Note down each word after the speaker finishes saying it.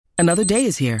Another day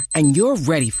is here, and you're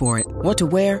ready for it. What to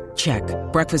wear? Check.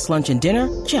 Breakfast, lunch, and dinner?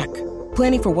 Check.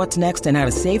 Planning for what's next and how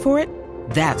to save for it?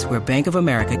 That's where Bank of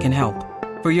America can help.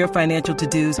 For your financial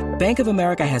to-dos, Bank of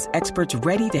America has experts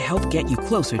ready to help get you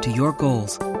closer to your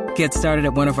goals. Get started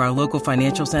at one of our local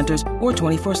financial centers or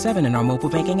 24/7 in our mobile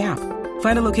banking app.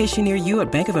 Find a location near you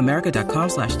at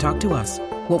bankofamerica.com/talktous.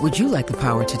 What would you like the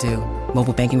power to do?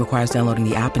 Mobile banking requires downloading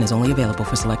the app and is only available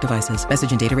for select devices.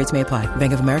 Message and data rates may apply.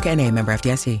 Bank of America N.A., member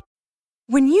FDIC.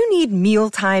 When you need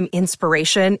mealtime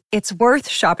inspiration, it's worth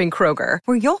shopping Kroger,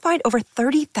 where you'll find over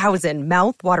 30,000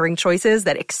 mouth-watering choices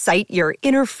that excite your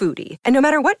inner foodie. And no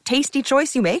matter what tasty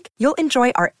choice you make, you'll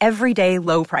enjoy our everyday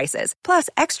low prices, plus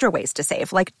extra ways to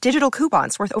save, like digital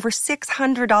coupons worth over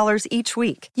 $600 each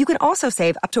week. You can also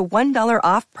save up to $1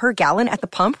 off per gallon at the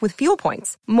pump with fuel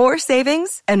points. More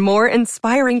savings and more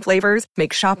inspiring flavors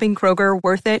make shopping Kroger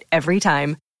worth it every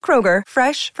time. Kroger,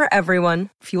 fresh for everyone.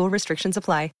 Fuel restrictions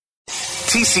apply.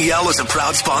 TCL is a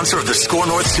proud sponsor of the Score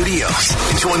North Studios.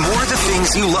 Enjoy more of the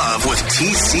things you love with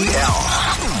TCL.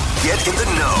 Get in the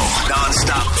know.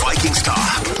 Non-stop Vikings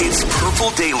talk. It's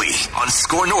Purple Daily on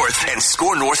Score North and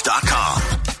ScoreNorth.com.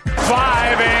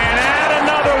 5 and add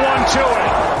another one to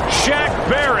it. Shaq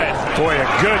Barrett. Boy,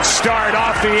 a good start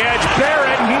off the edge.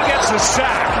 Barrett, and he gets the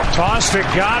sack. Toss to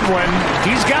Godwin.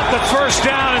 He's got the first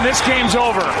down, and this game's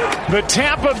over. The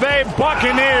Tampa Bay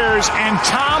Buccaneers and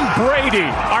Tom Brady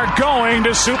are going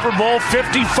to Super Bowl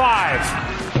 55.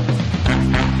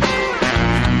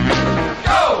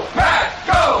 Go, Pat,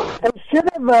 go! They should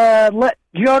have let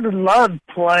Jordan Love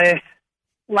play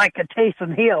like a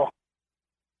Taysom Hill.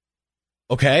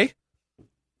 Okay.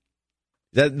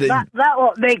 That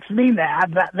what makes me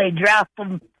mad, that they draft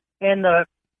them in the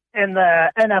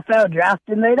NFL draft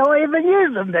and they don't even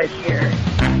use them this year.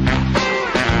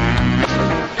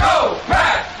 Go,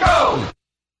 Pat, go!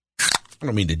 I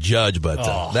don't mean to judge,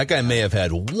 but that guy may have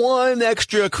had one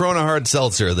extra Corona Hard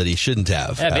Seltzer that he shouldn't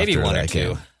have. Yeah, maybe one or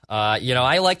two.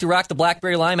 I like to rock the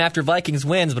blackberry lime after Vikings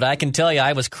wins, but I can tell you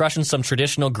I was crushing some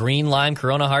traditional green lime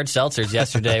Corona Hard Seltzers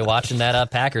yesterday watching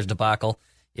that Packers debacle.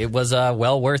 It was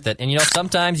well worth it. And,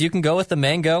 sometimes you can go with the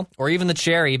mango or even the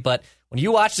cherry, but when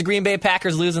you watch the Green Bay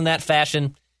Packers lose in that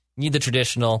fashion, you need the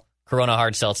traditional Corona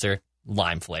Hard Seltzer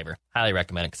lime flavor. Highly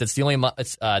recommend it because it's the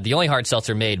only hard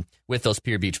seltzer made with those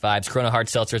Pure Beach vibes. Corona Hard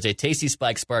Seltzer is a tasty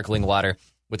spiked sparkling water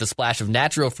with a splash of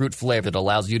natural fruit flavor that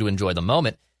allows you to enjoy the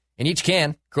moment. In each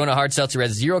can, Corona Hard Seltzer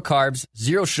has 0 carbs,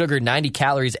 0 sugar, 90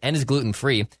 calories, and is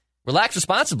gluten-free. Relax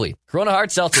responsibly. Corona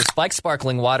Hard Seltzer spiked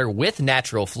sparkling water with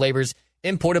natural flavors.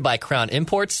 Imported by Crown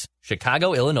Imports,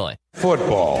 Chicago, Illinois.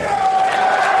 Football.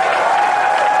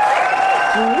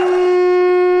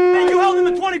 Man, you held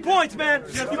him to 20 points, man.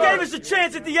 You gave us a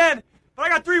chance at the end, but I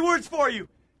got 3 words for you.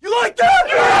 You like that?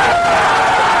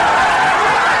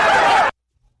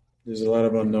 There's a lot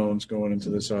of unknowns going into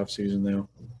this offseason now.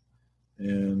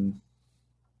 And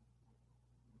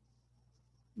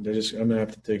I'm going to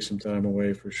have to take some time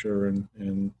away for sure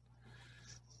and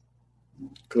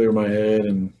clear my head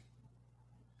and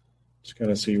just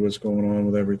kind of see what's going on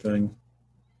with everything.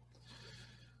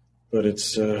 But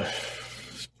it's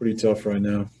pretty tough right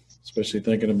now, especially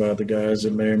thinking about the guys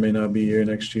that may or may not be here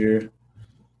next year.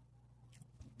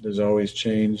 There's always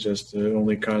change. That's the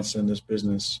only constant in this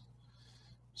business.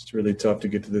 It's really tough to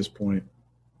get to this point.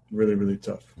 Really, really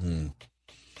tough.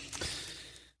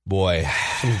 Boy.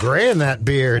 Some gray in that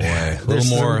beard. Boy, a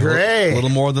little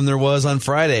more than there was on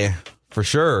Friday, for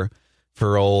sure.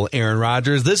 For old Aaron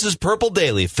Rodgers. This is Purple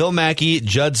Daily. Phil Mackey,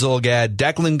 Judd Zulgad,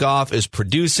 Declan Goff is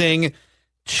producing.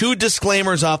 2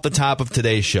 disclaimers off the top of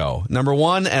today's show. Number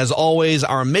 1, as always,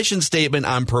 our mission statement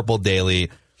on Purple Daily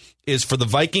is for the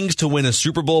Vikings to win a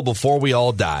Super Bowl before we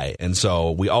all die. And so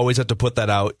we always have to put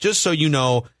that out. Just so you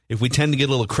know, if we tend to get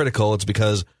a little critical, it's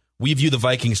because we view the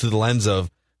Vikings through the lens of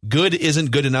good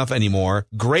isn't good enough anymore.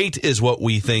 Great is what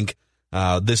we think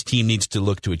this team needs to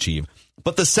look to achieve.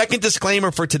 But the second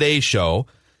disclaimer for today's show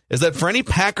is that for any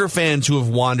Packer fans who have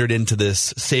wandered into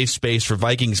this safe space for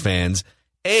Vikings fans,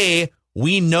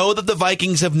 we know that the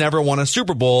Vikings have never won a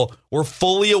Super Bowl. We're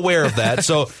fully aware of that.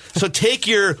 So take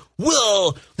your,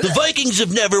 the Vikings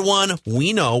have never won.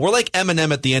 We know. We're like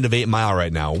Eminem at the end of 8 Mile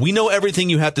right now. We know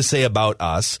everything you have to say about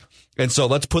us. And so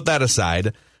let's put that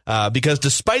aside. Because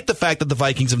despite the fact that the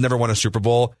Vikings have never won a Super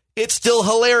Bowl, it's still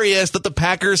hilarious that the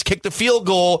Packers kicked a field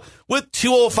goal with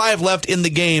 2:05 left in the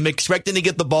game, expecting to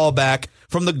get the ball back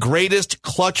from the greatest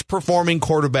clutch performing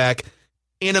quarterback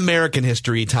in American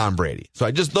history, Tom Brady.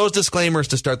 So those disclaimers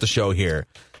to start the show here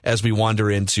as we wander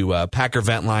into Packer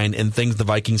Vent Line and things the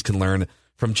Vikings can learn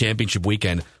from championship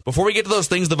weekend. Before we get to those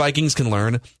things the Vikings can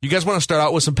learn, you guys want to start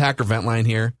out with some Packer Vent Line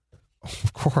here?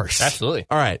 Of course. Absolutely.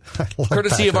 All right.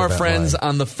 Courtesy of our friends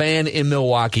on The Fan in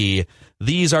Milwaukee,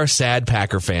 these are sad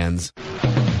Packer fans. Go,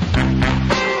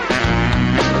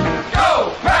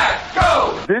 Pack,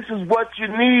 go! This is what you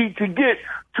need to get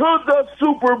to the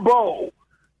Super Bowl.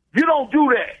 You don't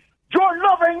do that. Jordan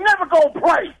Love ain't never going to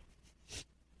play.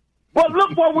 But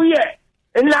look where we at.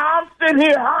 And now I'm sitting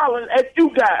here hollering at you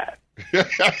guys.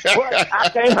 But I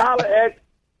can't holler at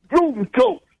Gruden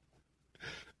coach.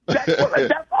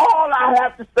 That's all I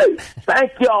have to say.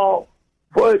 Thank y'all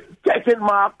for taking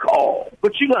my call.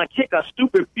 But you're going to kick a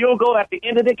stupid field goal at the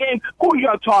end of the game? Who are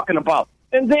y'all talking about?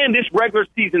 And then this regular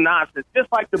season nonsense,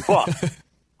 just like the Bucs.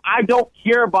 I don't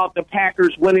care about the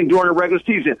Packers winning during the regular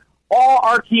season. All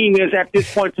our team is at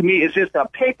this point to me is just a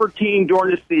paper team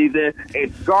during the season.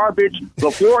 It's garbage.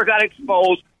 LaFleur got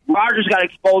exposed. Rodgers got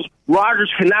exposed.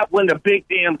 Rodgers cannot win the big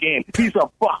damn game. He's a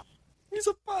bust. He's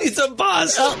a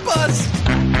bust.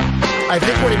 I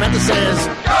think what he meant to say is,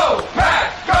 Go,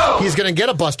 Pack, go! He's going to get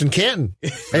a bust in Canton.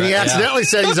 And he accidentally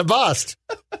said he's a bust.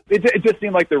 It just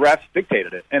seemed like the refs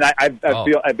dictated it. And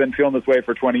I've been feeling this way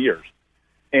for 20 years.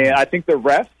 And I think the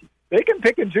refs, they can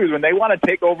pick and choose. When they want to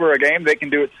take over a game, they can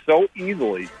do it so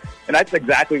easily. And that's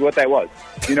exactly what that was.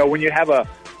 You know, when you have a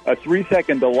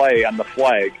 3-second delay on the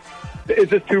flag,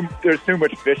 it's just there's too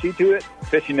much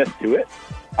fishiness to it.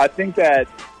 I think that,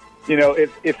 you know,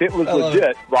 if it was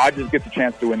legit, Rodgers gets a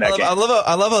chance to win that game. I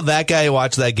love how that guy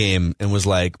watched that game and was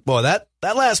like, "Boy, that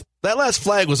last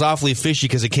flag was awfully fishy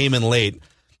because it came in late,"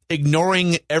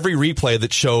 ignoring every replay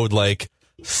that showed like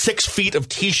 6 feet of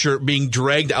T-shirt being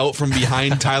dragged out from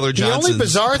behind Tyler Johnson's The only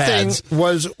bizarre pads. thing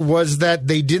was that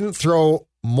they didn't throw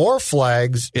more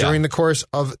flags during the course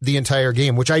of the entire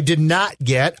game, which I did not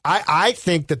get. I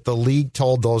think that the league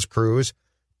told those crews,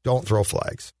 don't throw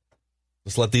flags.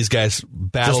 Just let these guys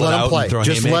battle it out and throw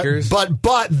haymakers. But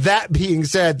that being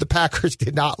said, the Packers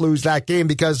did not lose that game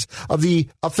because of the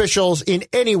officials in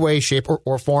any way, shape,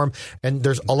 or form. And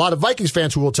there's a lot of Vikings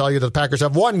fans who will tell you that the Packers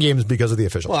have won games because of the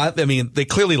officials. Well, I mean, they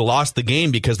clearly lost the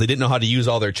game because they didn't know how to use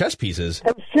all their chess pieces.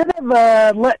 They should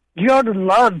have let Jordan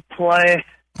Love play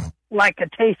like a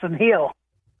Taysom Hill.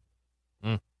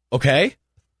 Okay.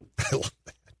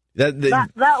 That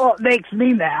what makes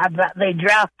me mad, that they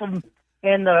draft them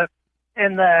in the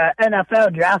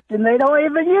NFL draft, and they don't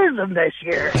even use them this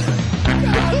year.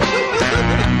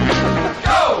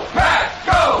 Go, Pack,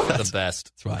 go! The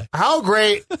best. That's right. How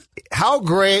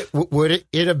great would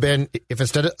it have been if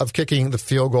instead of kicking the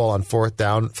field goal on 4th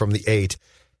down from the 8,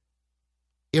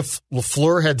 if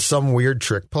LaFleur had some weird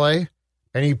trick play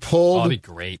and he pulled, that'd be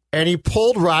great. And he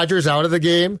pulled Rodgers out of the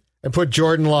game and put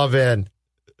Jordan Love in.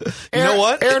 You know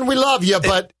what? Aaron, we love you,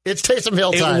 but it's Taysom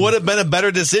Hill time. It would have been a better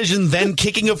decision than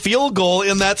kicking a field goal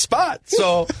in that spot.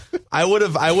 So I would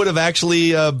have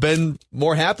actually been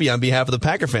more happy on behalf of the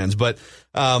Packer fans. But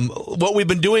what we've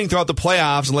been doing throughout the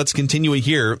playoffs, and let's continue it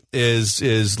here,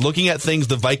 is looking at things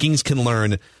the Vikings can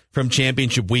learn from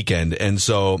championship weekend. And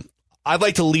so I'd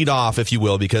like to lead off, if you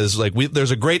will, because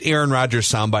there's a great Aaron Rodgers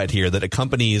soundbite here that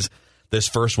accompanies this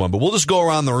first one, but we'll just go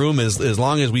around the room as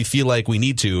long as we feel like we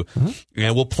need to,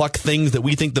 and we'll pluck things that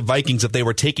we think the Vikings, if they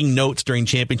were taking notes during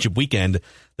championship weekend,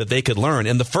 that they could learn.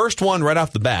 And the first one right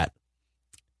off the bat,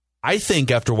 I think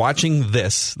after watching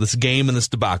this game and this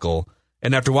debacle,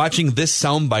 and after watching this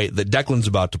soundbite that Declan's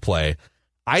about to play,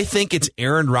 I think it's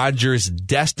Aaron Rodgers'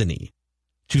 destiny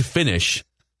to finish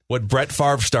what Brett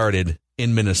Favre started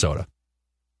in Minnesota.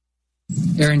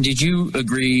 Aaron, did you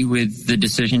agree with the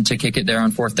decision to kick it there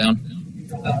on 4th down?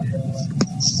 Well,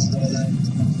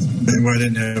 I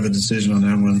didn't have a decision on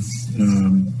that one.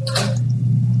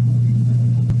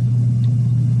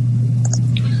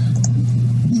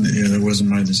 That wasn't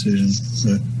my decision.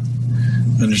 But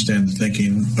I understand the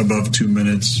thinking above 2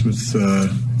 minutes with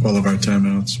all of our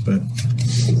timeouts. But,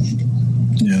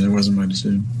 that wasn't my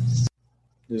decision.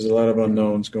 There's a lot of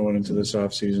unknowns going into this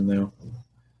offseason now.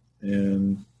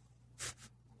 And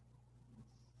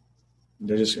I'm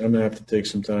going to have to take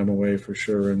some time away for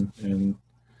sure and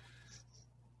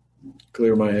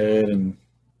clear my head and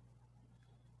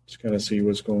just kind of see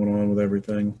what's going on with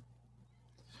everything.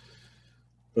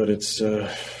 But it's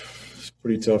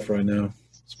pretty tough right now,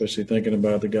 especially thinking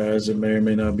about the guys that may or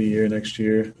may not be here next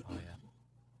year. Oh, yeah.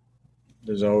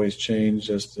 There's always change.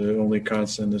 That's the only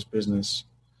constant in this business.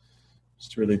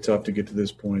 It's really tough to get to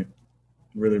this point.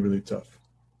 Really, really tough.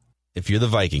 If you're the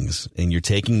Vikings and you're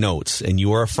taking notes and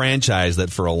you are a franchise that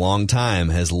for a long time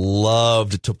has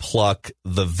loved to pluck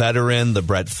the veteran, the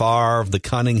Brett Favre, the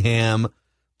Cunningham,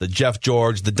 the Jeff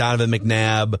George, the Donovan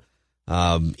McNabb,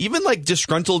 even like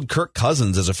disgruntled Kirk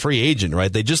Cousins as a free agent,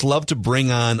 right? They just love to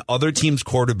bring on other teams'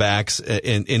 quarterbacks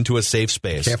into a safe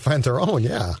space. Can't find their own,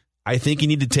 yeah. I think you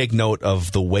need to take note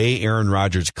of the way Aaron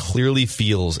Rodgers clearly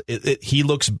feels. He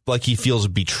looks like he feels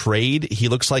betrayed. He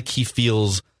looks like he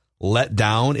feels let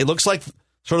down. It looks like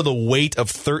sort of the weight of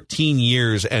 13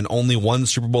 years and only one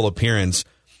Super Bowl appearance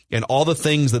and all the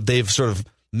things that they've sort of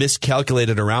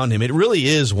miscalculated around him. It really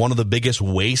is one of the biggest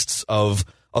wastes of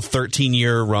a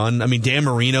 13-year run. I mean, Dan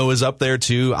Marino is up there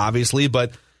too, obviously,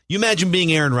 but you imagine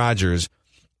being Aaron Rodgers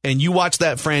and you watch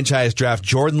that franchise draft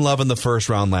Jordan Love in the first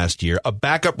round last year, a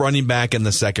backup running back in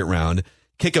the second round,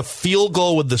 kick a field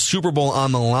goal with the Super Bowl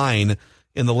on the line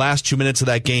in the last 2 minutes of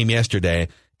that game yesterday,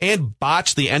 and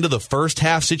botch the end of the first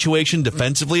half situation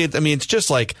defensively. I mean, it's just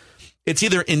like, it's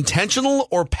either intentional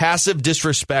or passive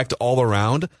disrespect all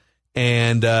around.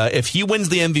 And if he wins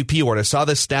the MVP award, I saw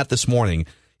this stat this morning,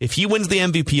 if he wins the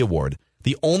MVP award,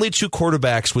 the only two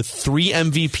quarterbacks with 3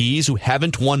 MVPs who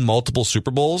haven't won multiple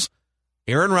Super Bowls,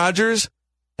 Aaron Rodgers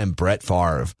and Brett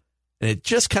Favre. And it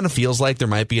just kind of feels like there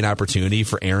might be an opportunity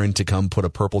for Aaron to come put a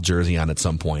purple jersey on at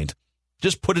some point.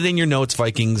 Just put it in your notes,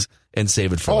 Vikings, and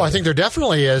save it for later. I think there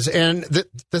definitely is. And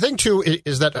the thing, too,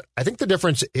 is that I think the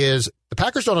difference is the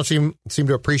Packers don't seem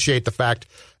to appreciate the fact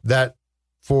that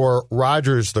for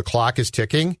Rodgers, the clock is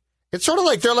ticking. It's sort of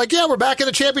like they're like, yeah, we're back in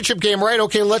the championship game, right?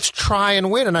 Okay, let's try and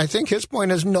win. And I think his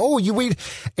point is, no,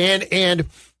 and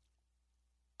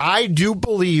I do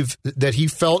believe that he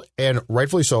felt, and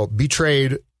rightfully so,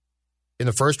 betrayed in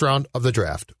the first round of the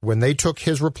draft when they took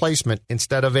his replacement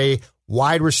instead of a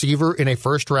wide receiver in a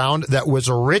first round that was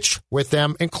rich with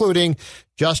them, including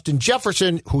Justin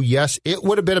Jefferson, who, yes, it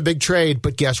would have been a big trade,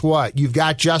 but guess what? You've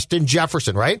got Justin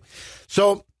Jefferson, right?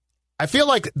 So I feel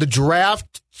like the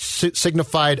draft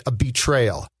signified a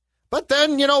betrayal. But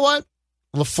then, you know what?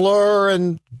 LaFleur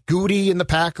and Goody and the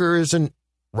Packers and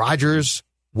Rodgers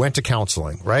went to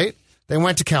counseling, right? They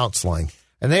went to counseling,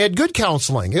 and they had good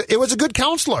counseling. It was a good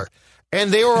counselor. And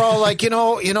they were all like, you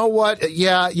know what?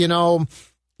 Yeah,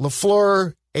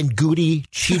 LaFleur and Goody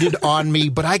cheated on me,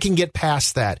 but I can get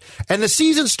past that. And the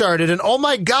season started, and oh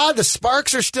my God, the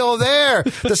sparks are still there.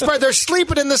 They're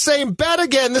sleeping in the same bed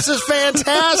again. This is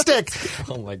fantastic.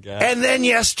 Oh my God. And then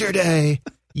yesterday,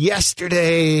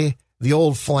 the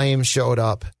old flame showed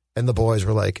up, and the boys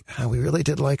were like, we really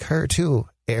did like her too,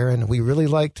 Aaron. We really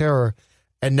liked her.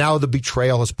 And now the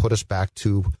betrayal has put us back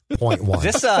to point one.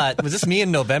 Was this me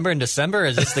in November and December, or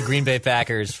is this the Green Bay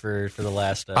Packers for the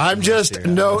last?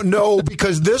 No,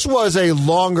 because this was a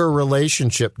longer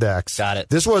relationship, Dex. Got it.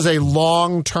 This was a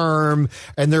long term,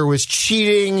 and there was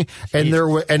cheating, and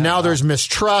now there's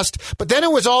mistrust. But then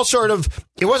it was all sort of,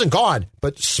 it wasn't gone,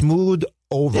 but smooth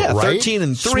over, right?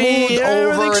 13-3. Smooth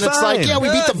over, and it's like, we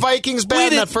beat the Vikings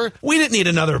bad. We didn't need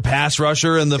another pass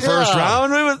rusher in the first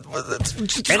round.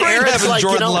 It's great having like,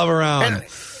 Jordan Love around.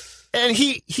 And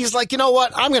he's like, you know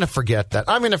what? I'm going to forget that.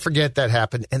 I'm going to forget that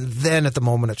happened. And then at the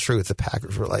moment of truth, the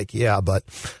Packers were like, yeah, but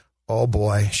oh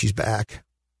boy, she's back.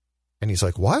 And he's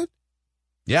like, what?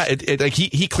 Yeah,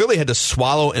 he clearly had to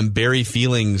swallow and bury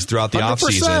feelings throughout the 100%.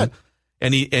 Offseason.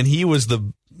 And he was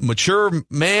the mature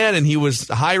man, and he was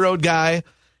a high road guy,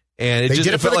 and they did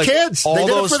it for the kids. All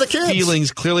those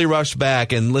feelings clearly rushed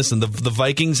back. And listen, the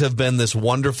Vikings have been this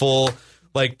wonderful,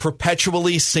 like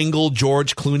perpetually single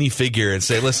George Clooney figure, and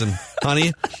say, listen,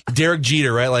 honey, Derek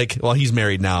Jeter, right? Like, well, he's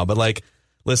married now, but like,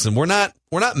 listen, we're not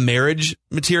marriage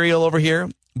material over here,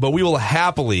 but we will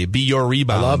happily be your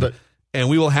rebound. I love it. And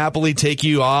we will happily take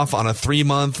you off on a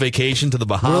 3-month vacation to the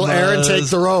Bahamas. Will Aaron take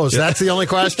the rose? That's the only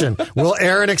question. Will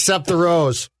Aaron accept the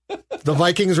rose? The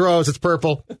Vikings rose. It's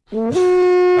purple. All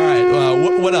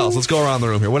right. What else? Let's go around the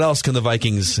room here. What else can the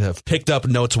Vikings have picked up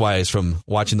notes-wise from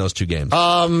watching those two games?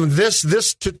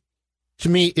 This to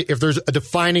me, if there's a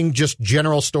defining just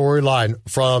general storyline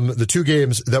from the two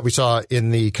games that we saw in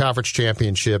the conference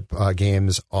championship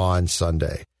games on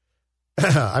Sunday,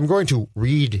 I'm going to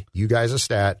read you guys a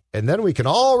stat, and then we can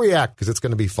all react because it's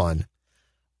going to be fun.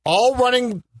 All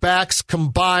running backs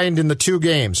combined in the two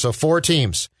games, so 4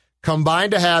 teams,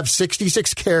 combined to have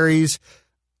 66 carries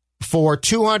for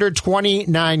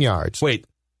 229 yards. Wait,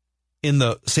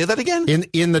 say that again?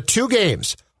 In the two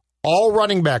games, all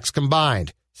running backs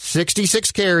combined,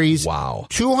 66 carries,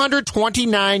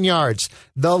 229 yards.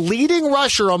 The leading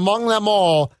rusher among them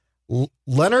all,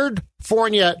 Leonard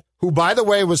Fournette, who, by the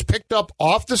way, was picked up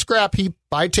off the scrap heap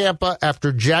by Tampa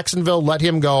after Jacksonville let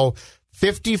him go,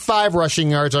 55 rushing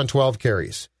yards on 12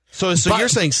 carries. So you're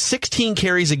saying 16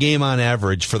 carries a game on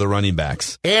average for the running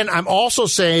backs. And I'm also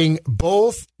saying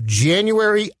both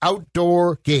January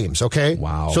outdoor games, okay?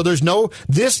 Wow. So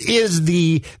this is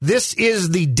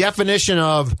the definition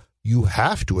of you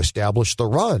have to establish the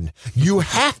run. You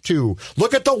have to.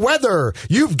 Look at the weather.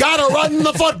 You've got to run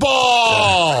the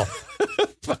football.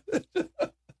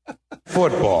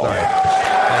 Football.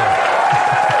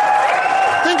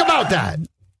 Think about that.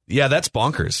 Yeah, that's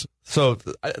bonkers. So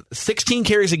 16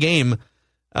 carries a game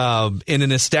in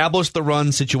an establish the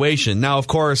run situation. Now, of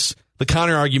course, the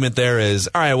counter argument there is,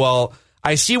 all right, well,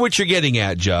 I see what you're getting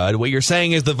at, Judd. What you're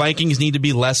saying is the Vikings need to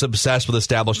be less obsessed with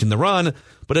establishing the run,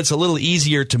 but it's a little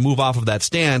easier to move off of that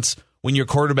stance when your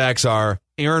quarterbacks are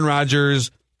Aaron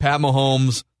Rodgers, Pat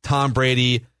Mahomes, Tom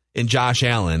Brady, and Josh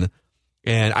Allen.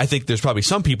 And I think there's probably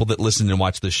some people that listen and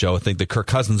watch this show think that Kirk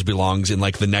Cousins belongs in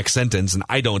like the next sentence, and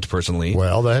I don't personally.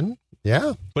 Well, then,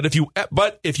 yeah. But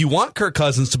if you want Kirk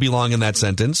Cousins to belong in that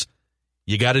sentence,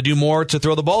 you got to do more to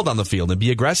throw the ball down the field and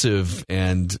be aggressive.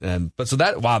 But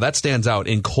that stands out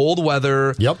in cold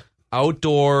weather,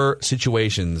 outdoor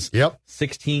situations.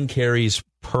 16 carries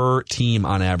per team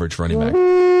on average for running back.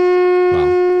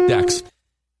 Wow, Dex.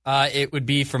 It would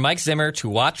be for Mike Zimmer to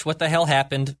watch what the hell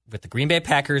happened with the Green Bay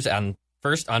Packers on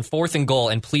 4th and goal,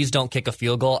 and please don't kick a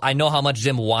field goal. I know how much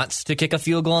Zim wants to kick a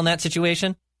field goal in that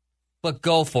situation, but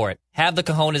go for it. Have the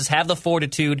cojones, have the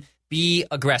fortitude, be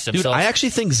aggressive. Dude, I actually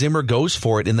think Zimmer goes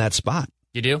for it in that spot.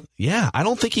 You do? Yeah, I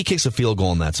don't think he kicks a field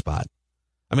goal in that spot.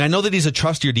 I mean, I know that he's a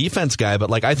trust your defense guy,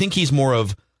 but I think he's more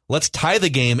of let's tie the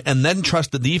game and then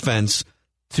trust the defense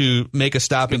to make a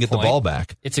stop and get the ball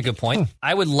back. It's a good point.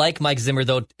 I would like Mike Zimmer,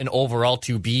 though, in overall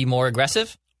to be more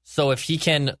aggressive. So if he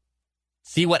can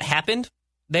see what happened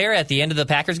there at the end of the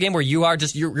Packers game where you're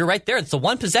right there. It's a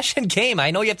one possession game.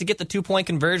 I know you have to get the 2-point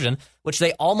conversion, which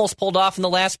they almost pulled off in the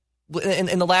last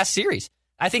series.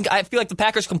 I feel like the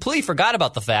Packers completely forgot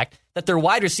about the fact that their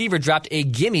wide receiver dropped a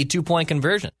gimme 2-point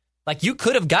conversion. Like, you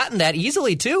could have gotten that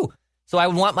easily, too. So I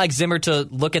would want Mike Zimmer to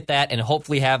look at that and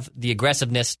hopefully have the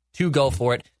aggressiveness to go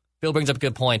for it. Phil brings up a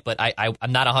good point, but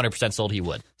I'm not 100% sold he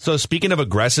would. So speaking of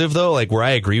aggressive, though, where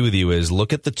I agree with you is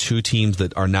look at the two teams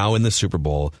that are now in the Super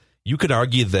Bowl. You could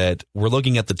argue that we're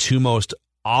looking at the two most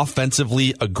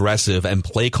offensively aggressive and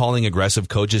play-calling aggressive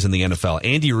coaches in the NFL.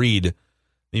 Andy Reid, I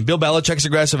mean, Bill Belichick's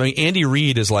aggressive. I mean, Andy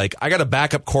Reid is I got a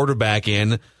backup quarterback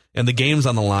in, and the game's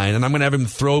on the line, and I'm going to have him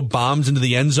throw bombs into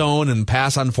the end zone and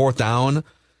pass on 4th down.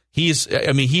 He's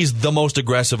the most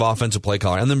aggressive offensive play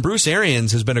caller. And then Bruce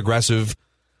Arians has been aggressive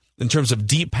in terms of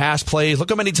deep pass plays. Look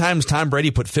how many times Tom Brady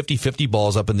put 50-50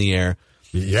 balls up in the air.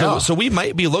 Yeah. So we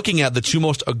might be looking at the two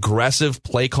most aggressive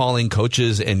play-calling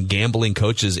coaches and gambling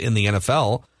coaches in the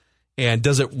NFL. And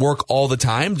does it work all the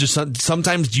time? Just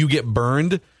sometimes do you get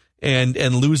burned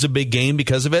and lose a big game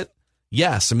because of it?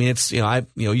 Yes. I mean, it's, I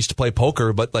used to play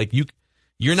poker, but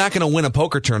you're not going to win a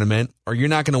poker tournament or you're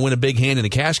not going to win a big hand in a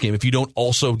cash game if you don't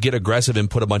also get aggressive and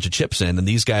put a bunch of chips in. And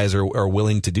these guys are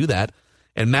willing to do that.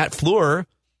 And Matt Fleur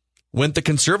went the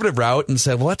conservative route and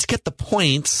said, well, let's get the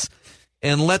points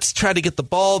and let's try to get the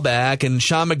ball back. And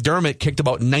Sean McDermott kicked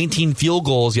about 19 field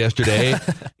goals yesterday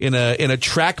in a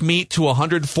track meet to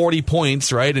 140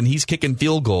 points, right? And he's kicking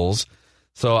field goals.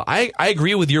 So I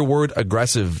agree with your word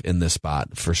aggressive in this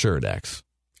spot for sure, Dex.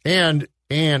 And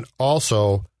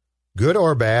also, good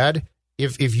or bad,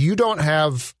 if you don't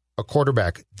have a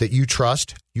quarterback that you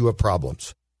trust, you have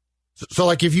problems.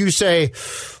 So if you say,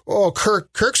 oh,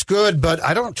 Kirk's good, but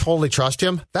I don't totally trust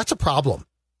him, that's a problem.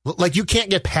 You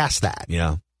can't get past that.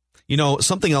 Yeah.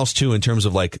 Something else, too, in terms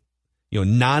of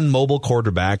non-mobile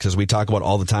quarterbacks, as we talk about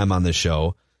all the time on this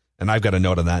show, and I've got a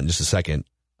note on that in just a second.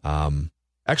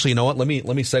 Actually, you know what? Let me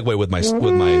segue with my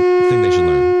thing they should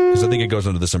learn, because I think it goes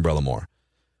under this umbrella more.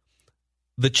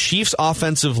 The Chiefs'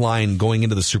 offensive line going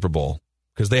into the Super Bowl,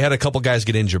 because they had a couple guys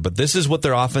get injured, but this is what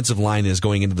their offensive line is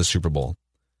going into the Super Bowl.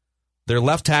 Their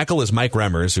left tackle is Mike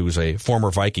Remmers, who's a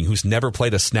former Viking who's never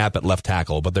played a snap at left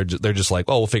tackle, but they're just like,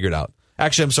 oh, we'll figure it out.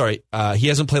 Actually, I'm sorry. He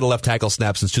hasn't played a left tackle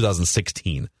snap since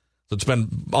 2016, so it's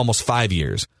been almost 5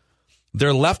 years.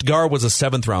 Their left guard was a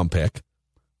 7th-round pick.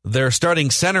 Their starting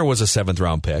center was a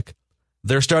 7th-round pick.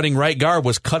 Their starting right guard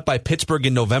was cut by Pittsburgh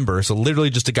in November, so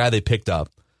literally just a guy they picked up.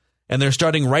 And their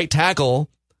starting right tackle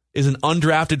is an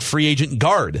undrafted free agent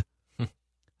guard.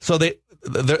 So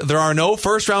there are no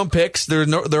first-round picks. There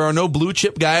are no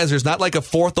blue-chip guys. There's not like a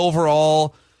 4th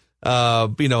overall,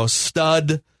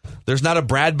 stud. There's not a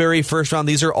Bradbury first round.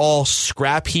 These are all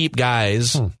scrap heap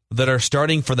guys that are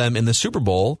starting for them in the Super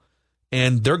Bowl,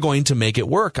 and they're going to make it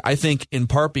work. I think in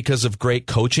part because of great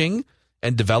coaching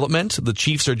and development. The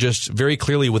Chiefs are just very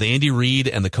clearly, with Andy Reid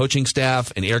and the coaching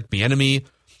staff and Eric Bieniemy,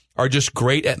 are just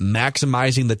great at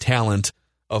maximizing the talent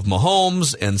of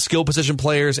Mahomes and skill position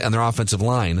players and their offensive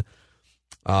line.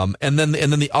 And then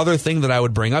the other thing that I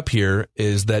would bring up here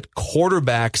is that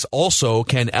quarterbacks also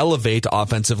can elevate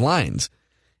offensive lines.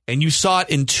 And you saw it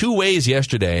in two ways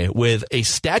yesterday, with a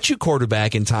statue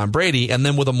quarterback in Tom Brady and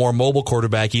then with a more mobile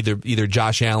quarterback, either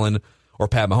Josh Allen or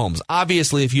Pat Mahomes.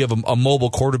 Obviously, if you have a mobile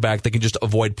quarterback that can just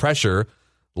avoid pressure,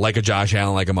 like a Josh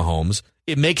Allen, like a Mahomes,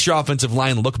 it makes your offensive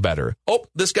line look better. Oh,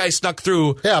 this guy snuck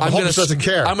through. Yeah, Mahomes doesn't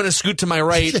care. I'm going to scoot to my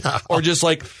right, or just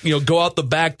go out the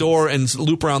back door and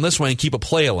loop around this way and keep a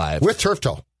play alive. With turf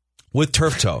toe. With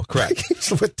turf toe, correct.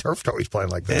 With turf toe, he's playing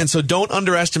like that. And so don't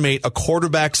underestimate a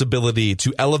quarterback's ability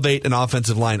to elevate an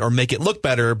offensive line or make it look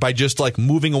better by just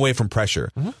moving away from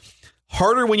pressure. Mm-hmm.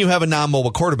 Harder when you have a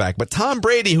non-mobile quarterback. But Tom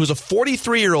Brady, who's a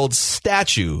 43-year-old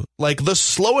statue, the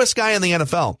slowest guy in the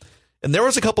NFL. And there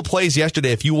was a couple plays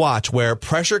yesterday, if you watch, where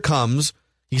pressure comes.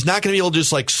 He's not going to be able to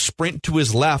just sprint to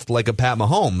his left like a Pat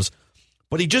Mahomes,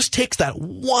 but he just takes that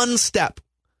one step,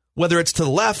 whether it's to the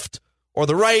left or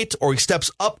the right, or he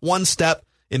steps up one step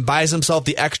and buys himself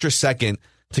the extra second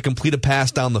to complete a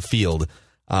pass down the field.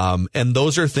 And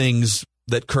those are things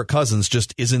that Kirk Cousins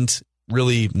just isn't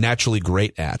really naturally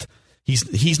great at.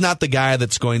 He's not the guy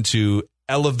that's going to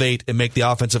elevate and make the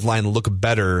offensive line look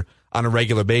better on a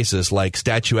regular basis like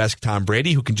statuesque Tom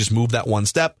Brady, who can just move that one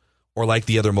step, or like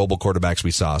the other mobile quarterbacks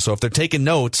we saw. So if they're taking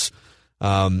notes,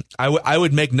 I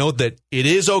would make note that it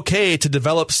is okay to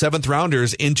develop seventh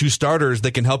rounders into starters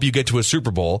that can help you get to a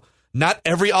Super Bowl. Not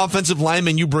every offensive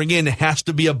lineman you bring in has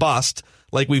to be a bust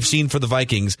like we've seen for the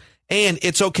Vikings. And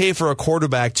it's okay for a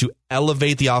quarterback to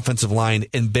elevate the offensive line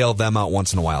and bail them out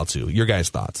once in a while too. Your guys'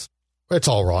 thoughts? It's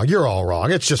all wrong. You're all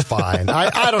wrong. It's just fine.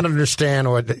 I don't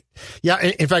understand what. Yeah.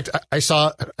 In fact, I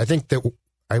think that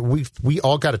we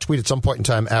all got a tweet at some point in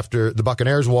time after the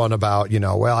Buccaneers won about,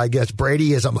 I guess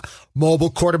Brady is a mobile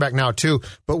quarterback now too.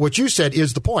 But what you said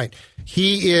is the point.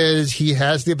 He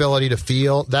has the ability to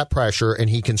feel that pressure and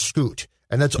he can scoot.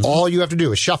 And that's all you have to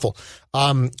do is shuffle.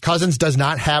 Cousins does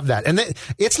not have that. And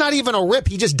it's not even a rip.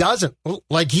 He just doesn't.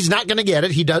 He's not going to get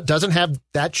it. He doesn't have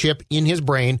that chip in his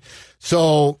brain.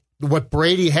 So what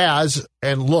Brady has,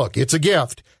 and look, it's a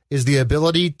gift, is the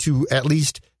ability to at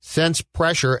least sense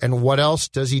pressure. And what else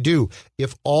does he do?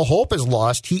 If all hope is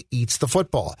lost, he eats the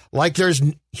football.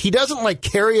 He doesn't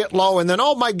carry it low and then,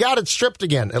 oh my God, it's stripped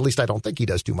again. At least I don't think he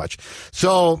does too much.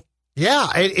 So yeah,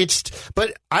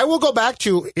 but I will go back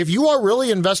to, if you are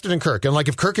really invested in Kirk, and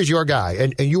if Kirk is your guy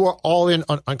and you are all in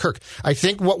on Kirk, I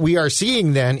think what we are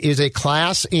seeing then is a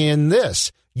class in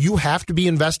this. You have to be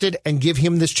invested and give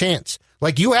him this chance.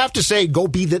 You have to say, go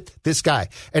be this guy.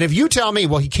 And if you tell me,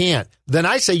 well, he can't, then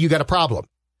I say you got a problem.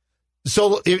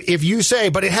 So if you say,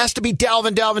 but it has to be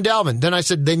Dalvin, then I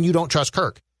said, then you don't trust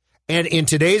Kirk. And in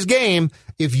today's game,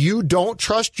 if you don't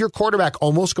trust your quarterback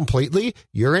almost completely,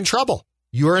 you're in trouble.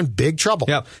 You're in big trouble.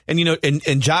 Yeah. And,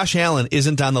 and Josh Allen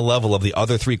isn't on the level of the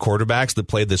other three quarterbacks that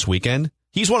played this weekend.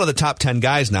 He's one of the top 10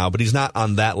 guys now, but he's not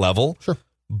on that level. Sure.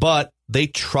 But they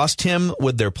trust him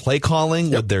with their play calling,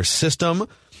 with their system.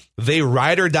 They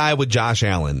ride or die with Josh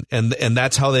Allen, and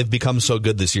that's how they've become so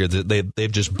good this year.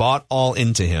 They've just bought all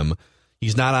into him.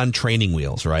 He's not on training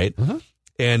wheels, right? Mm-hmm.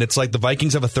 And it's like the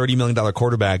Vikings have a $30 million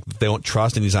quarterback that they don't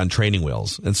trust, and he's on training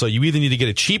wheels. And so you either need to get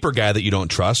a cheaper guy that you don't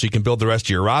trust so you can build the rest of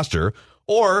your roster,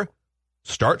 or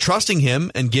start trusting him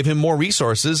and give him more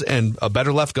resources and a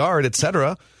better left guard,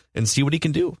 etc., and see what he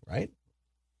can do, right?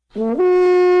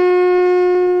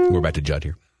 We're back to Judd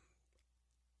here.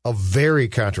 A very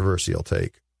controversial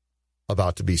take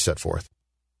about to be set forth.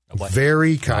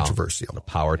 Very controversial. Wow. A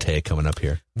power take coming up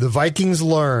here. The Vikings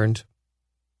learned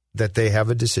that they have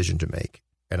a decision to make,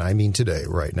 and I mean today,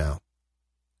 right now.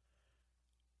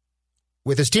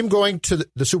 With his team going to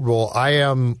the Super Bowl, I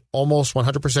am almost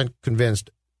 100% convinced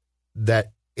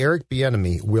that Eric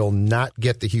Bieniemy will not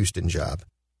get the Houston job,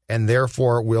 and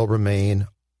therefore will remain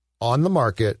on the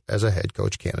market as a head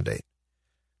coach candidate.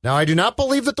 Now, I do not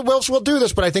believe that the Wilfs will do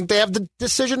this, but I think they have the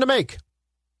decision to make.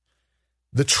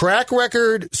 The track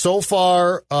record so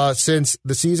far since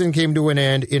the season came to an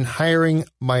end in hiring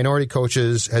minority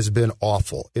coaches has been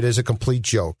awful. It is a complete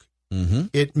joke. Mm-hmm.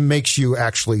 It makes you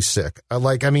actually sick.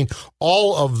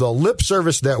 All of the lip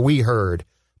service that we heard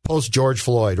post George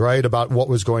Floyd, right, about what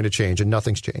was going to change, and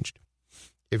nothing's changed.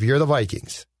 If you're the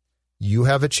Vikings, you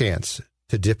have a chance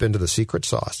to dip into the secret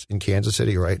sauce in Kansas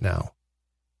City right now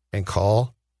and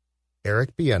call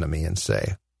Eric Bieniemy and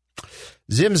say,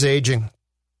 Zim's aging.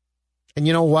 And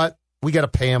you know what? We got to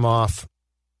pay him off.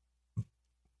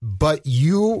 But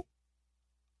you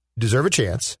deserve a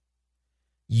chance.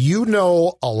 You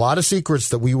know a lot of secrets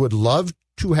that we would love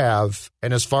to have.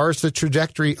 And as far as the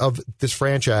trajectory of this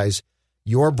franchise,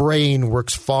 your brain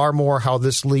works far more how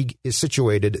this league is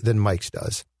situated than Mike's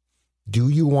does. Do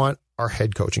you want our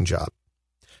head coaching job?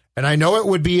 And I know it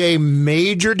would be a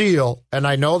major deal, and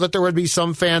I know that there would be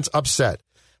some fans upset.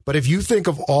 But if you think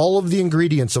of all of the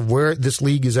ingredients of where this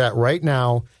league is at right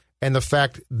now, and the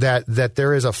fact that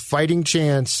there is a fighting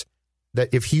chance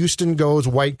that if Houston goes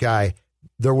white guy,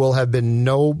 there will have been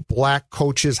no black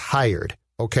coaches hired,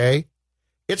 okay?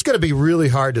 It's going to be really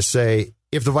hard to say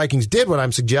if the Vikings did what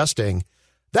I'm suggesting.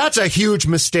 That's a huge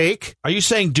mistake. Are you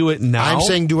saying do it now? I'm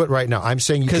saying do it right now. I'm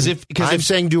saying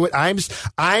saying do it.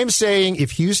 I'm saying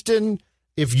if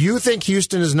you think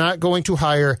Houston is not going to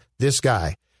hire this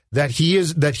guy,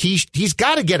 he's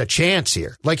got to get a chance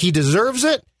here. Like, he deserves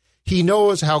it. He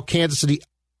knows how Kansas City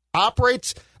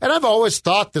operates. And I've always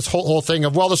thought this whole thing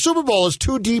of, well, the Super Bowl is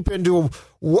too deep into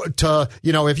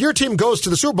if your team goes to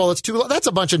the Super Bowl, that's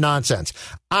a bunch of nonsense.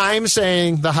 I'm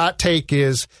saying the hot take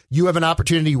is you have an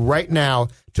opportunity right now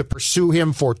to pursue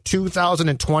him for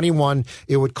 2021.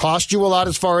 It would cost you a lot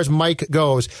as far as Mike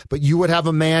goes, but you would have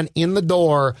a man in the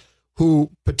door who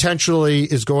potentially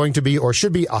is going to be or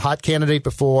should be a hot candidate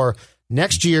before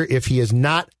next year if he is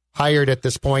not hired at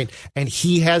this point, and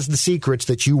he has the secrets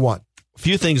that you want.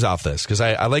 Few things off this, because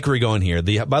I like where you're going here.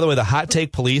 By the way, the hot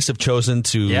take police have chosen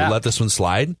to let this one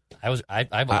slide.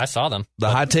 I saw them. The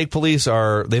hot take police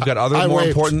they've got other more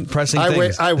important pressing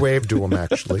things. I waved to them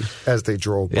actually as they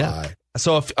drove by.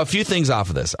 So a few things off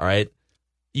of this. All right,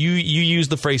 you use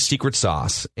the phrase secret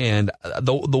sauce, and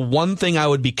the one thing I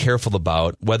would be careful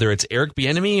about, whether it's Eric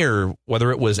Bieniemy or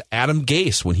whether it was Adam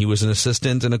Gase when he was an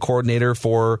assistant and a coordinator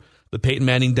for the Peyton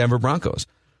Manning Denver Broncos,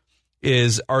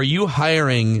 is are you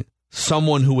hiring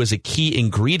someone who was a key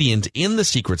ingredient in the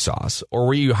secret sauce, or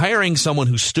were you hiring someone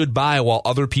who stood by while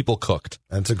other people cooked?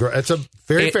 That's a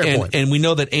very fair point. And we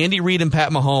know that Andy Reid and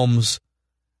Pat Mahomes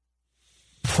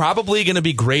probably going to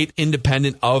be great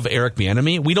independent of Eric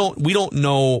Bieniemy. We don't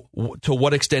know to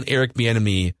what extent Eric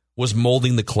Bieniemy was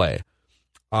molding the clay.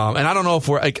 And I don't know if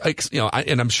we're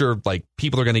and I'm sure like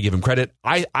people are going to give him credit.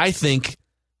 I think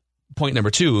point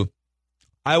number 2,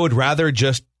 I would rather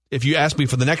just, if you ask me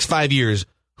for the next 5 years,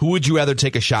 who would you rather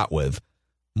take a shot with?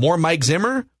 More Mike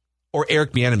Zimmer or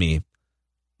Eric Bieniemy?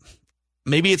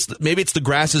 Maybe it's the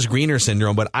grass is greener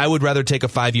syndrome, but I would rather take a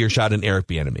 5-year shot in Eric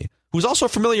Bieniemy, who's also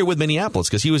familiar with Minneapolis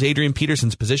because he was Adrian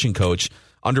Peterson's position coach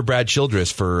under Brad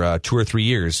Childress for 2 or 3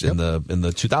 years in the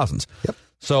 2000s. Yep.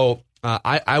 So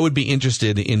I would be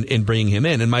interested in bringing him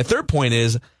in. And my third point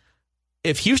is,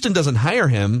 if Houston doesn't hire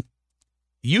him,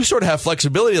 you sort of have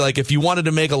flexibility. Like if you wanted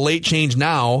to make a late change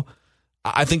now,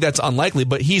 I think that's unlikely,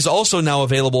 but he's also now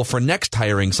available for next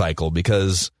hiring cycle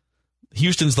because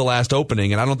Houston's the last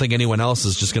opening, and I don't think anyone else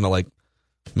is just going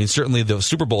to certainly the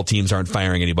Super Bowl teams aren't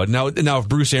firing anybody. Now if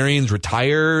Bruce Arians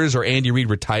retires or Andy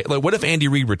Reid retires, like what if Andy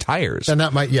Reid retires? And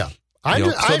that might, I'm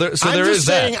just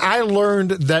saying I learned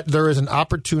that there is an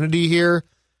opportunity here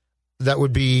that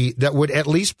would at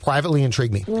least privately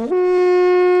intrigue me.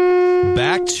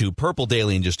 Back to Purple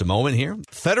Daily in just a moment here.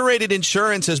 Federated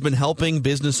Insurance has been helping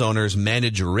business owners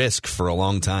manage risk for a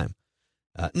long time.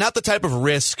 Not the type of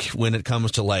risk when it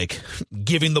comes to like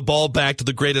giving the ball back to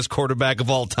the greatest quarterback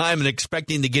of all time and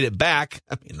expecting to get it back.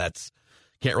 I mean,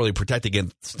 can't really protect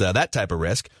against that type of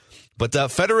risk.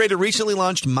 But Federated recently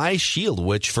launched MyShield,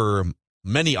 which for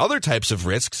many other types of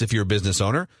risks, if you're a business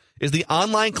owner, is the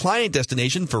online client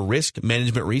destination for risk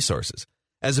management resources.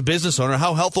 As a business owner,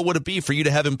 how helpful would it be for you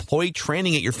to have employee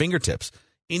training at your fingertips?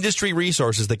 Industry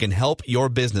resources that can help your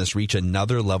business reach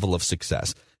another level of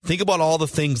success. Think about all the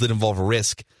things that involve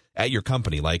risk at your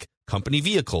company, like company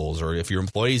vehicles, or if your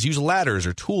employees use ladders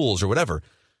or tools or whatever.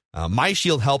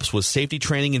 MyShield helps with safety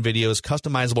training and videos,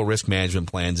 customizable risk management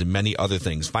plans, and many other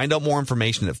things. Find out more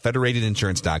information at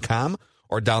federatedinsurance.com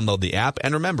or download the app.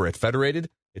 And remember, at Federated,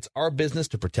 it's our business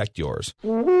to protect yours.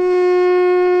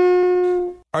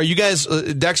 Are you guys,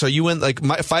 Dex, are you in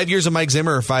 5 years of Mike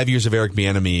Zimmer or 5 years of Eric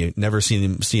Bieniemy? Never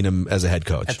seen him as a head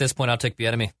coach. At this point, I'll take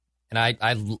Bieniemy. And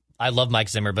I love Mike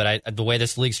Zimmer, but the way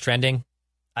this league's trending,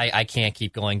 I can't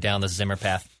keep going down the Zimmer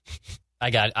path.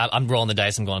 I'm rolling the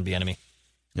dice. I'm going Bieniemy.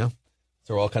 Yeah.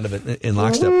 So we're all kind of in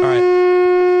lockstep. All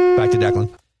right. Back to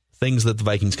Declan. Things that the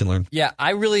Vikings can learn. Yeah,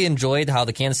 I really enjoyed how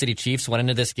the Kansas City Chiefs went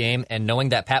into this game, and knowing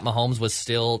that Pat Mahomes was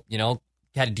still,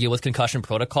 had to deal with concussion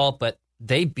protocol, but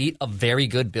they beat a very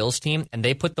good Bills team, and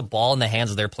they put the ball in the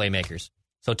hands of their playmakers.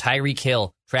 So Tyreek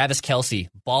Hill, Travis Kelce,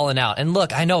 balling out. And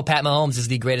look, I know Pat Mahomes is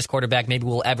the greatest quarterback maybe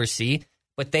we'll ever see,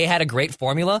 but they had a great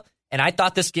formula, and I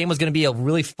thought this game was going to be a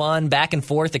really fun, back and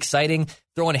forth, exciting,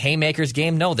 throwing haymakers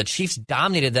game. No, the Chiefs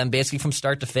dominated them basically from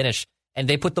start to finish, and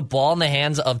they put the ball in the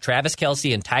hands of Travis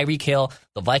Kelce and Tyreek Hill.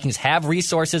 The Vikings have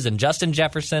resources in Justin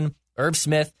Jefferson, Irv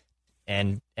Smith,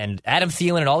 and Adam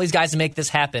Thielen, and all these guys to make this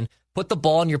happen. Put the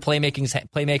ball in your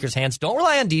playmakers' hands. Don't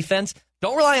rely on defense.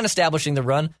 Don't rely on establishing the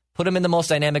run. Put them in the most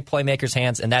dynamic playmakers'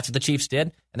 hands, and that's what the Chiefs did,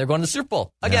 and they're going to the Super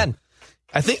Bowl again.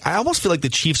 Yeah. I almost feel like the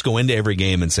Chiefs go into every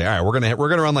game and say, all right, we're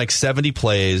gonna run like 70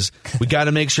 plays. We got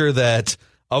to make sure that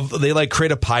They like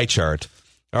create a pie chart.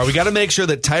 All right, we got to make sure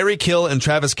that Tyreek Hill and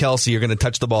Travis Kelce are going to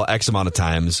touch the ball X amount of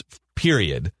times,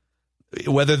 period.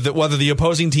 Whether the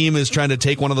opposing team is trying to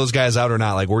take one of those guys out or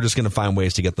not, like we're just going to find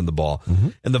ways to get them the ball. Mm-hmm.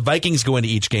 And the Vikings go into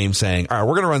each game saying, all right,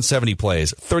 we're going to run 70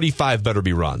 plays. 35 better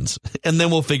be runs. And then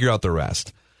we'll figure out the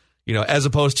rest. As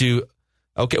opposed to,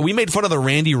 okay, we made fun of the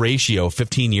Randy ratio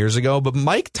 15 years ago, but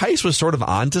Mike Tice was sort of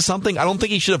onto something. I don't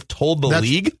think he should have told the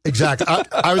league. Exactly.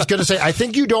 I was going to say, I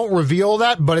think you don't reveal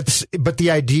that, but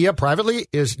the idea privately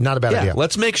is not a bad idea.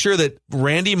 Let's make sure that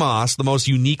Randy Moss, the most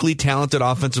uniquely talented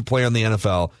offensive player in the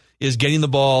NFL, is getting the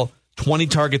ball 20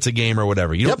 targets a game or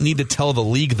whatever. You don't need to tell the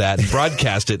league that and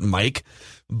broadcast it, Mike,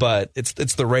 but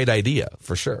it's the right idea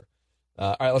for sure.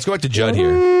 All right, let's go back to Judd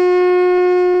here.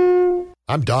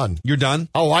 I'm done. You're done?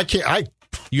 Oh, I can't.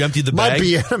 You emptied the bag? Might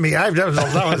be enemy.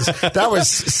 That was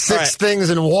six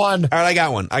things in one. All right, I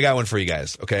got one for you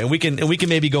guys. Okay, and we can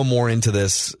maybe go more into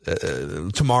this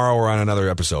tomorrow or on another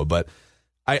episode. But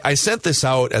I sent this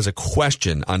out as a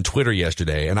question on Twitter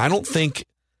yesterday, and I don't think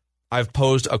I've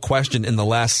posed a question in the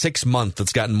last 6 months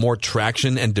that's gotten more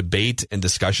traction and debate and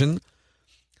discussion.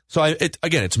 So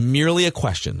it's merely a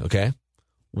question. Okay,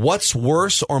 what's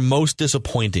worse or most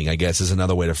disappointing? I guess is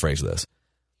another way to phrase this.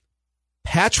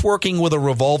 Patchworking with a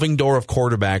revolving door of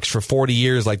quarterbacks for 40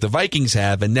 years like the Vikings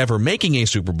have and never making a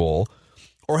Super Bowl,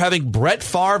 or having Brett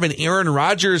Favre and Aaron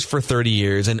Rodgers for 30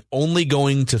 years and only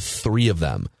going to 3 of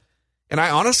them. And I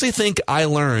honestly think I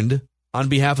learned on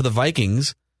behalf of the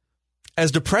Vikings, as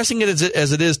depressing as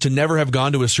it is to never have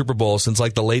gone to a Super Bowl since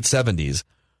like the late 70s,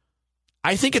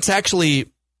 I think it's actually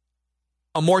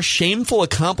a more shameful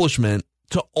accomplishment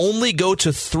to only go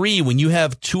to 3 when you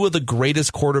have 2 of the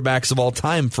greatest quarterbacks of all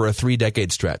time for a 3-decade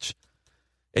stretch.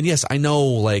 And yes, I know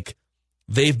like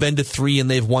they've been to 3 and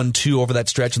they've won 2 over that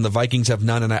stretch and the Vikings have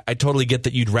none. And I totally get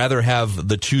that you'd rather have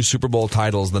the 2 Super Bowl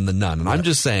titles than the none. And I'm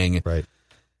just saying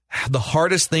the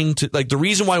hardest thing the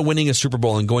reason why winning a Super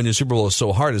Bowl and going to a Super Bowl is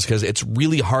so hard is because it's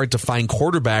really hard to find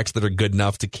quarterbacks that are good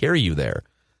enough to carry you there.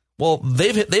 Well,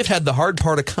 they've had the hard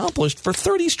part accomplished for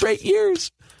 30 straight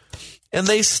years. And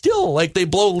they still, they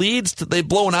blow leads. They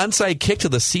blow an onside kick to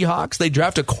the Seahawks. They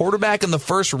draft a quarterback in the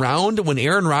first round when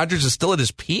Aaron Rodgers is still at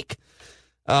his peak.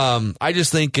 I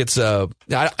just think it's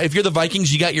if you're the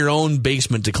Vikings, you got your own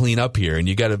basement to clean up here, and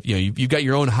you got you've got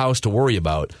your own house to worry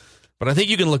about. But I think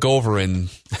you can look over and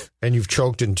you've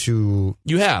choked into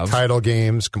title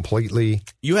games completely.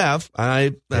 You have.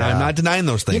 I'm not denying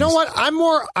those things. You know what?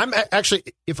 I'm actually,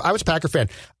 if I was a Packer fan,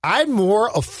 I'm more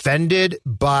offended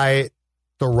by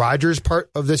the Rodgers part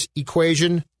of this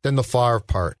equation than the Favre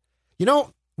part.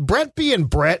 Brett being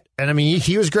Brett, and I mean,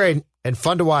 he was great and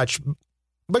fun to watch,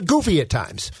 but goofy at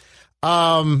times.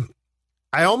 I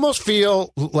almost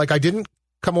feel like I didn't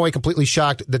come away completely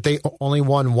shocked that they only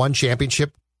won 1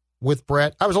 championship with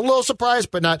Brett. I was a little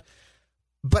surprised, but not.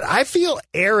 But I feel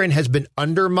Aaron has been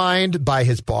undermined by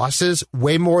his bosses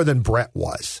way more than Brett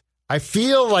was. I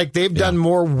feel like they've done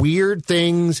more weird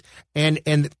things, and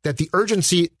that the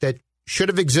urgency that should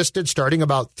have existed starting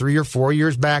about 3 or 4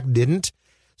 years back didn't.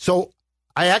 So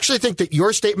I actually think that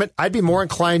your statement, I'd be more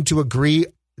inclined to agree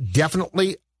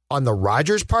definitely on the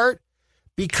Rodgers part,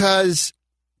 because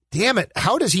damn it,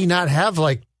 how does he not have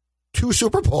 2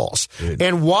 Super Bowls? Dude.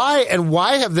 And why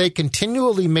have they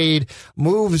continually made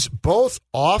moves both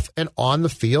off and on the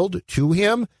field to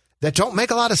him that don't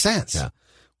make a lot of sense? Yeah.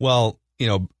 Well,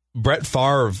 Brett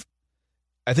Favre,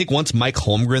 I think once Mike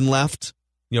Holmgren left,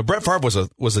 Brett Favre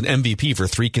was an MVP for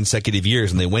 3 consecutive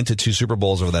years, and they went to 2 Super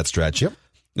Bowls over that stretch. Yep.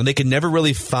 And they could never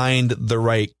really find the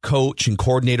right coach and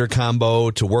coordinator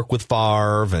combo to work with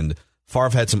Favre, and Favre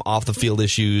had some off-the-field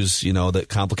issues, that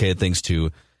complicated things too.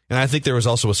 And I think there was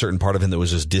also a certain part of him that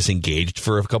was just disengaged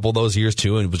for a couple of those years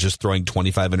too, and was just throwing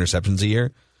 25 interceptions a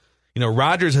year.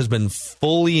 Rodgers has been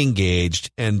fully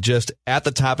engaged and just at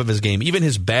the top of his game. Even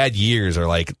his bad years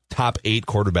are top 8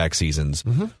 quarterback seasons.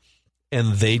 Mm-hmm.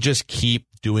 And they just keep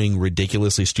doing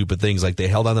ridiculously stupid things. They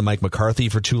held on to Mike McCarthy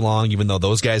for too long, even though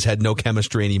those guys had no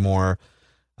chemistry anymore.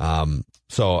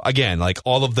 So again,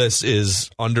 all of this is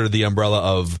under the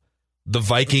umbrella of the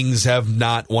Vikings have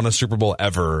not won a Super Bowl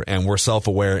ever, and we're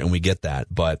self-aware and we get that.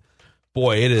 But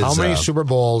boy, it is. How many Super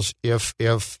Bowls, if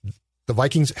the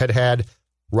Vikings had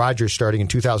Rodgers starting in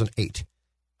 2008,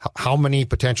 how many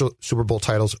potential Super Bowl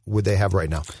titles would they have right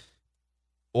now?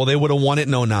 Well, they would have won it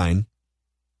in 2009.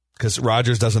 Because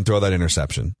Rodgers doesn't throw that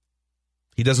interception.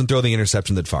 He doesn't throw the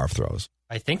interception that Favre throws.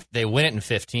 I think they win it in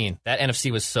 15. That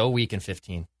NFC was so weak in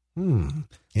 15.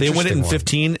 They win it in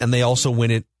 15, and they also win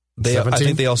it. I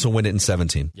think they also win it in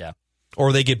 17. Yeah.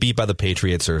 Or they get beat by the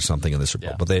Patriots or something in the Super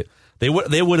Bowl. But they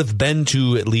would have been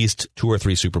to at least 2 or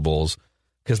 3 Super Bowls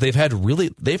because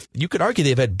you could argue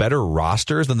they've had better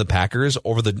rosters than the Packers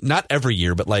over not every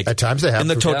year, but like at times they have. In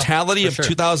the totality of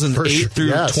 2008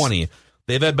 through 20,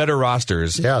 they've had better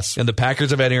rosters. Yes. And the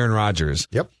Packers have had Aaron Rodgers.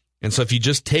 Yep. And so if you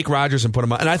just take Rodgers and put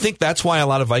him on, and I think that's why a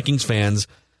lot of Vikings fans,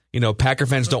 Packer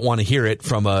fans don't want to hear it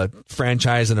from a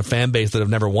franchise and a fan base that have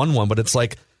never won one, but it's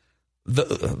like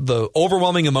the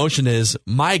overwhelming emotion is,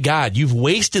 my God, you've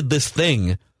wasted this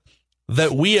thing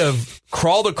that we have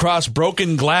crawled across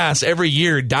broken glass every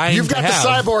year dying to have.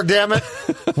 You've got the cyborg, damn it.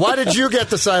 Why did you get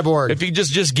the cyborg? If you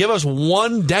just give us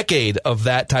 1 decade of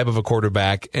that type of a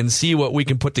quarterback and see what we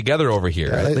can put together over here.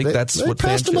 Yeah, I think that's what they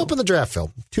passed fans him up in the draft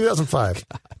film, 2005.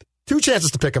 God. 2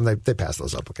 chances to pick him. They passed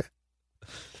those up. Okay.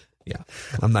 Yeah.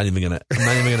 I'm not even gonna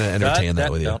entertain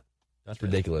that with you. That's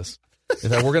ridiculous. In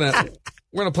fact, we're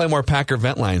gonna play more Packer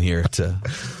vent line here to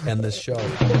end this show.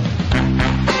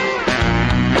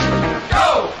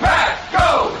 Go, Pack,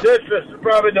 go! This is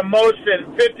probably the most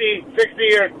in 50, 60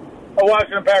 years of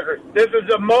watching the Packers. This is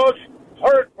the most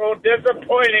hurtful,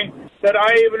 disappointing that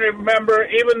I even remember,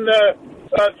 even the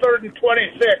 3rd and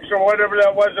 26 or whatever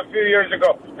that was a few years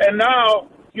ago. And now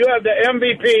you have the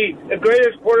MVP, the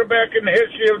greatest quarterback in the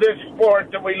history of this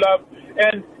sport that we love,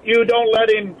 and you don't let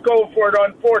him go for it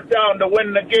on 4th down to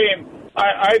win the game.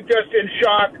 I'm just in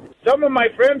shock. Some of my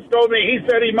friends told me he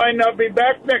said he might not be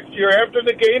back next year. After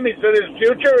the game, he said his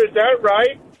future, is that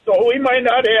right? So we might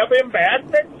not have him back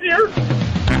next year?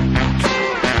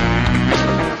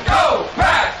 Go,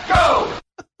 Pack, go!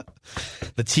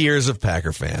 The tears of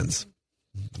Packer fans.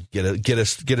 Get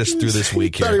us through this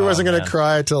week here. Thought he wasn't going to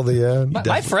cry till the end.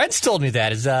 My friends told me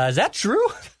that. Is that true?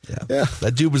 Yeah.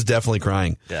 That dude was definitely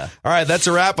crying. Yeah. All right, that's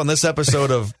a wrap on this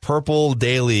episode of Purple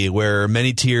Daily, where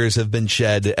many tears have been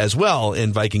shed as well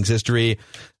in Vikings history.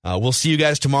 We'll see you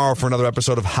guys tomorrow for another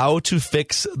episode of How to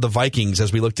Fix the Vikings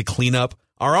as we look to clean up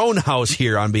our own house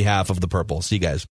here on behalf of the Purple. See you guys.